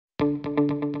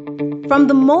From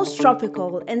the most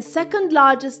tropical and second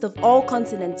largest of all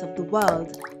continents of the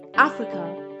world,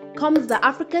 Africa, comes the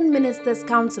African Ministers'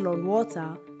 Council on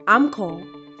Water, AMCOW.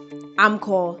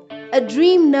 AMCOW, a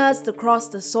dream nursed across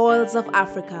the soils of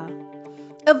Africa.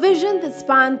 A vision that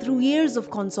spanned through years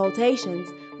of consultations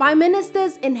by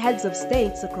ministers and heads of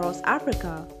states across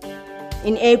Africa.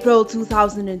 In April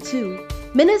 2002,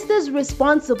 ministers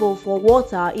responsible for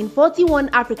water in 41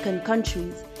 African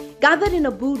countries gathered in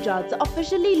Abuja to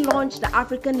officially launch the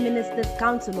African Ministers'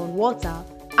 Council on Water,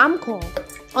 AMCOW,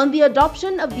 on the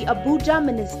adoption of the Abuja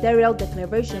Ministerial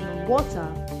Declaration on Water.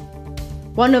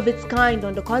 One of its kind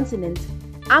on the continent,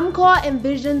 AMCOW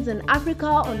envisions an Africa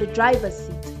on the driver's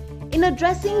seat in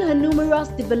addressing her numerous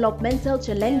developmental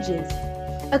challenges.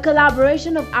 A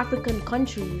collaboration of African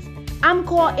countries,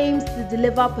 AMCOW aims to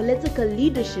deliver political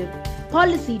leadership,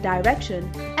 policy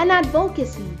direction, and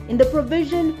advocacy in the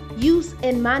provision, use,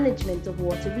 and management of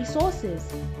water resources.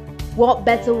 What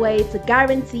better way to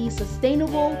guarantee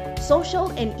sustainable social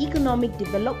and economic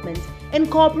development and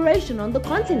cooperation on the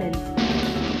continent?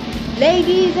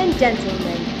 Ladies and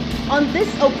gentlemen, on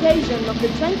this occasion of the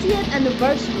 20th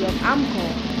anniversary of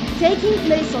AMCOW, taking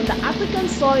place on the African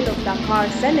soil of Dakar,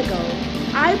 Senegal,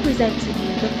 I present to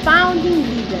you the founding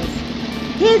leaders,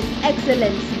 His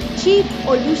Excellency Chief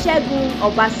Olusegun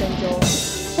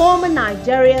Obasanjo, former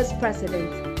Nigeria's president.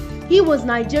 He was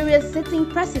Nigeria's sitting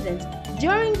president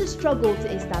during the struggle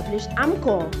to establish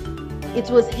AMCOW. It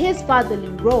was his fatherly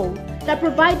role that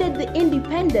provided the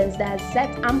independence that has set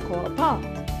AMCOW apart.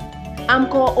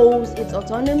 AMCOW owes its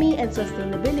autonomy and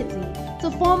sustainability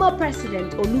to former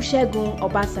President Olusegun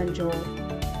Obasanjo.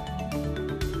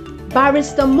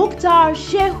 Barrister Mukhtar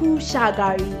Shehu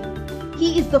Shagari.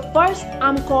 He is the first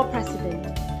AMCOW president,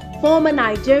 former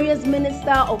Nigeria's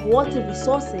Minister of Water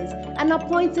Resources, and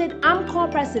appointed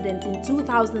AMCOW president in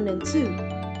 2002.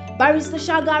 Barrister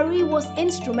Shagari was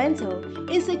instrumental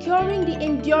in securing the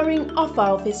enduring offer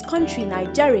of his country,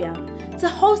 Nigeria, to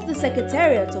host the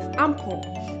Secretariat of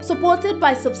AMCOW, supported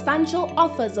by substantial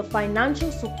offers of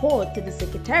financial support to the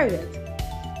Secretariat.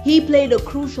 He played a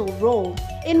crucial role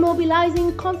in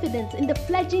mobilizing confidence in the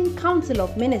fledgling Council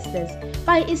of Ministers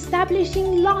by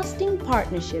establishing lasting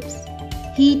partnerships.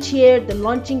 He chaired the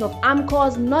launching of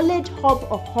AMCOW's Knowledge Hub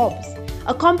of Hubs,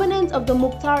 a component of the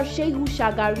Mukhtar Shehu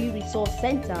Shagari Resource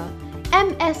Center,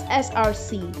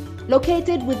 MSSRC,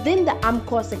 located within the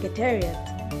AMCOW Secretariat.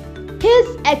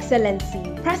 His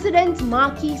Excellency President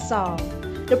Macky Sall,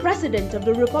 the President of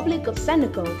the Republic of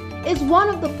Senegal, is one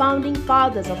of the founding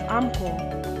fathers of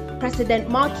AMCOW. President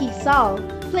Macky Sall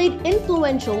played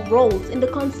influential roles in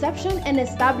the conception and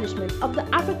establishment of the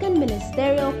African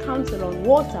Ministerial Council on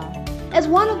Water as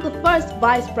one of the first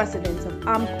vice presidents of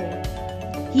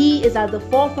AMCOW. He is at the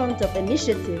forefront of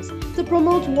initiatives to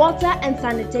promote water and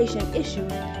sanitation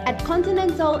issues at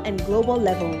continental and global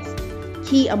levels.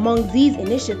 Key among these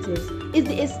initiatives is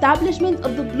the establishment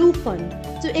of the Blue Fund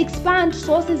to expand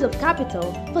sources of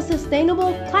capital for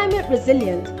sustainable,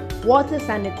 climate-resilient water,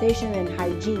 sanitation and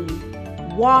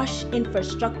hygiene, WASH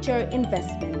infrastructure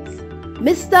investments.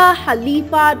 Mr.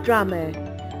 Halifa Dramé.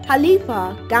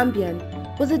 Halifa, Gambian,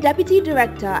 was a Deputy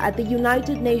Director at the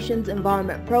United Nations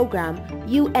Environment Programme,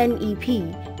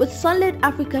 UNEP, with solid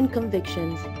African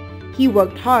convictions. He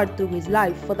worked hard through his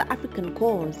life for the African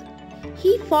cause.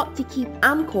 He fought to keep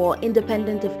AMCOW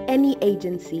independent of any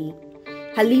agency.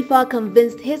 Halifa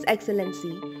convinced His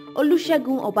Excellency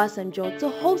Olusegun Obasanjo to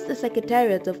host the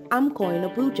Secretariat of AMCOW in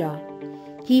Abuja.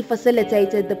 He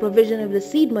facilitated the provision of the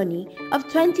seed money of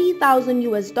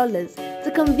 $20,000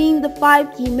 to convene the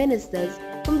 5 key ministers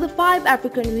from the 5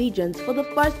 African regions for the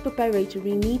first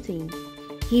preparatory meeting.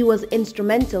 He was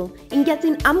instrumental in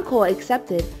getting AMCOW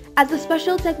accepted as the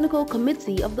Special Technical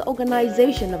Committee of the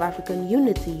Organization of African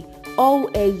Unity,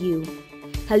 OAU.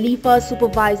 Halifa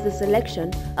supervised the selection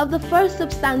of the first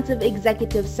substantive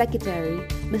executive secretary,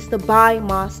 Mr. Bai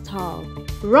Mas Tal.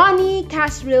 Ronnie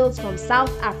Kasrils from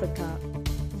South Africa.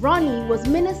 Ronnie was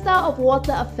Minister of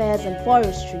Water Affairs and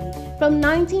Forestry from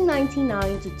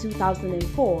 1999 to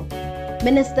 2004.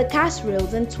 Minister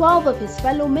Kasrils and 12 of his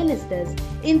fellow ministers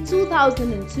in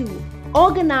 2002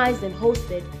 organized and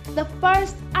hosted the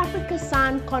first Africa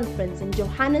Sand Conference in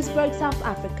Johannesburg, South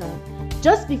Africa,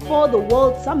 just before the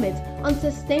World Summit on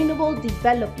Sustainable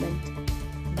Development.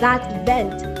 That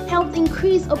event helped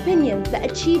increase opinions that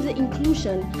achieved the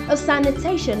inclusion of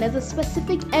sanitation as a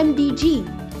specific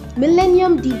MDG,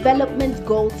 Millennium Development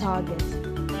Goal target.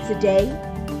 Today,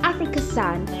 Africa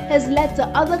San has led to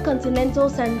other continental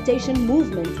sanitation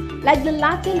movements like the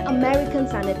Latin American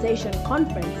Sanitation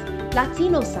Conference,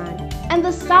 Latino San, and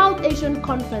the South Asian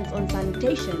Conference on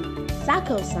Sanitation,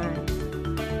 SACO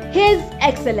San. His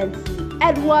Excellency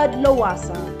Edward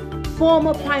Lowassa,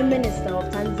 former Prime Minister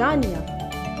of Tanzania.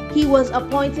 He was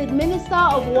appointed Minister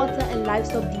of Water and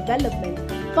Livestock Development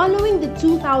following the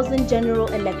 2000 general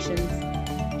elections.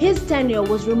 His tenure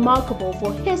was remarkable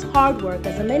for his hard work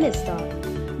as a minister.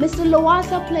 Mr.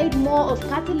 Lowassa played more of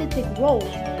catalytic roles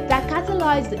that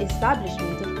catalyzed the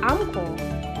establishment of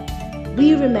AMCOW.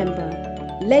 We remember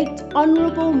late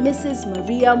Honorable Mrs.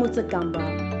 Maria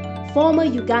Mutagamba, former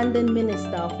Ugandan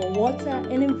Minister for Water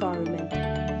and Environment.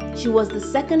 She was the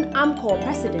second AMCOW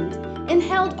president and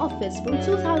held office from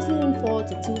 2004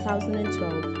 to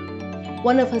 2012.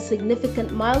 One of her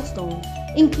significant milestones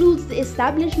includes the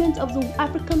establishment of the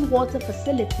African Water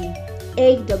Facility,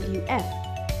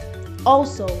 AWF.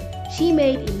 Also, she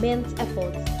made immense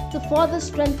efforts to further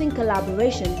strengthen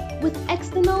collaboration with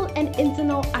external and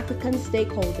internal African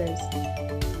stakeholders.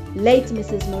 Late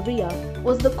Mrs. Maria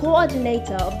was the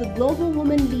coordinator of the Global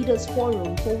Women Leaders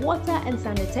Forum for Water and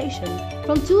Sanitation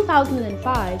from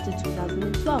 2005 to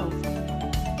 2012.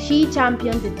 She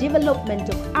championed the development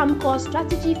of AMCOW's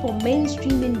strategy for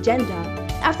mainstreaming gender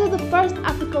after the first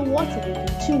Africa Water Week in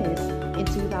Tunis in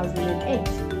 2008.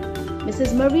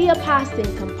 Mrs. Maria passed in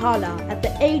Kampala at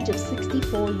the age of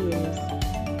 64 years.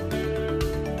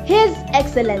 His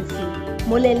Excellency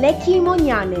Moleleki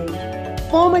Monyane,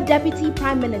 former Deputy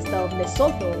Prime Minister of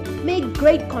Lesotho, made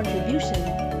great contribution.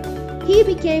 He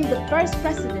became the first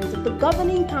president of the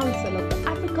Governing Council of the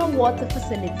Africa Water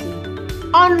Facility.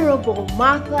 Honorable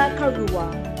Martha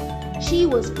Karua. She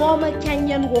was former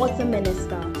Kenyan Water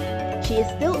Minister. She is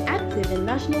still active in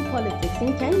national politics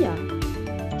in Kenya.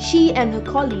 She and her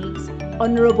colleagues,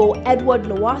 Honorable Edward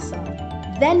Lowassa,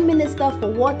 then Minister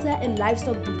for Water and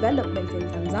Livestock Development in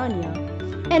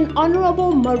Tanzania, and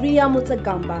Honorable Maria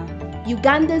Mutagamba,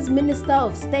 Uganda's Minister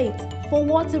of State for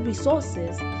Water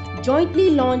Resources, jointly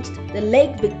launched the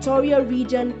Lake Victoria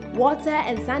Region Water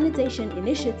and Sanitation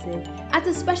Initiative at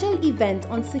a special event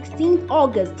on 16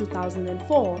 August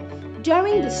 2004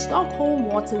 during the Stockholm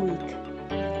Water Week.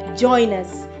 Join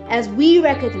us as we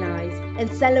recognize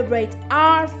and celebrate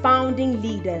our founding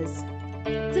leaders.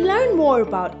 To learn more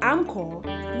about AMCOW,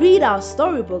 read our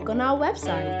storybook on our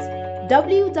website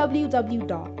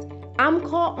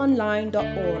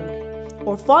www.amcowonline.org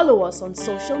or follow us on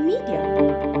social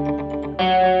media.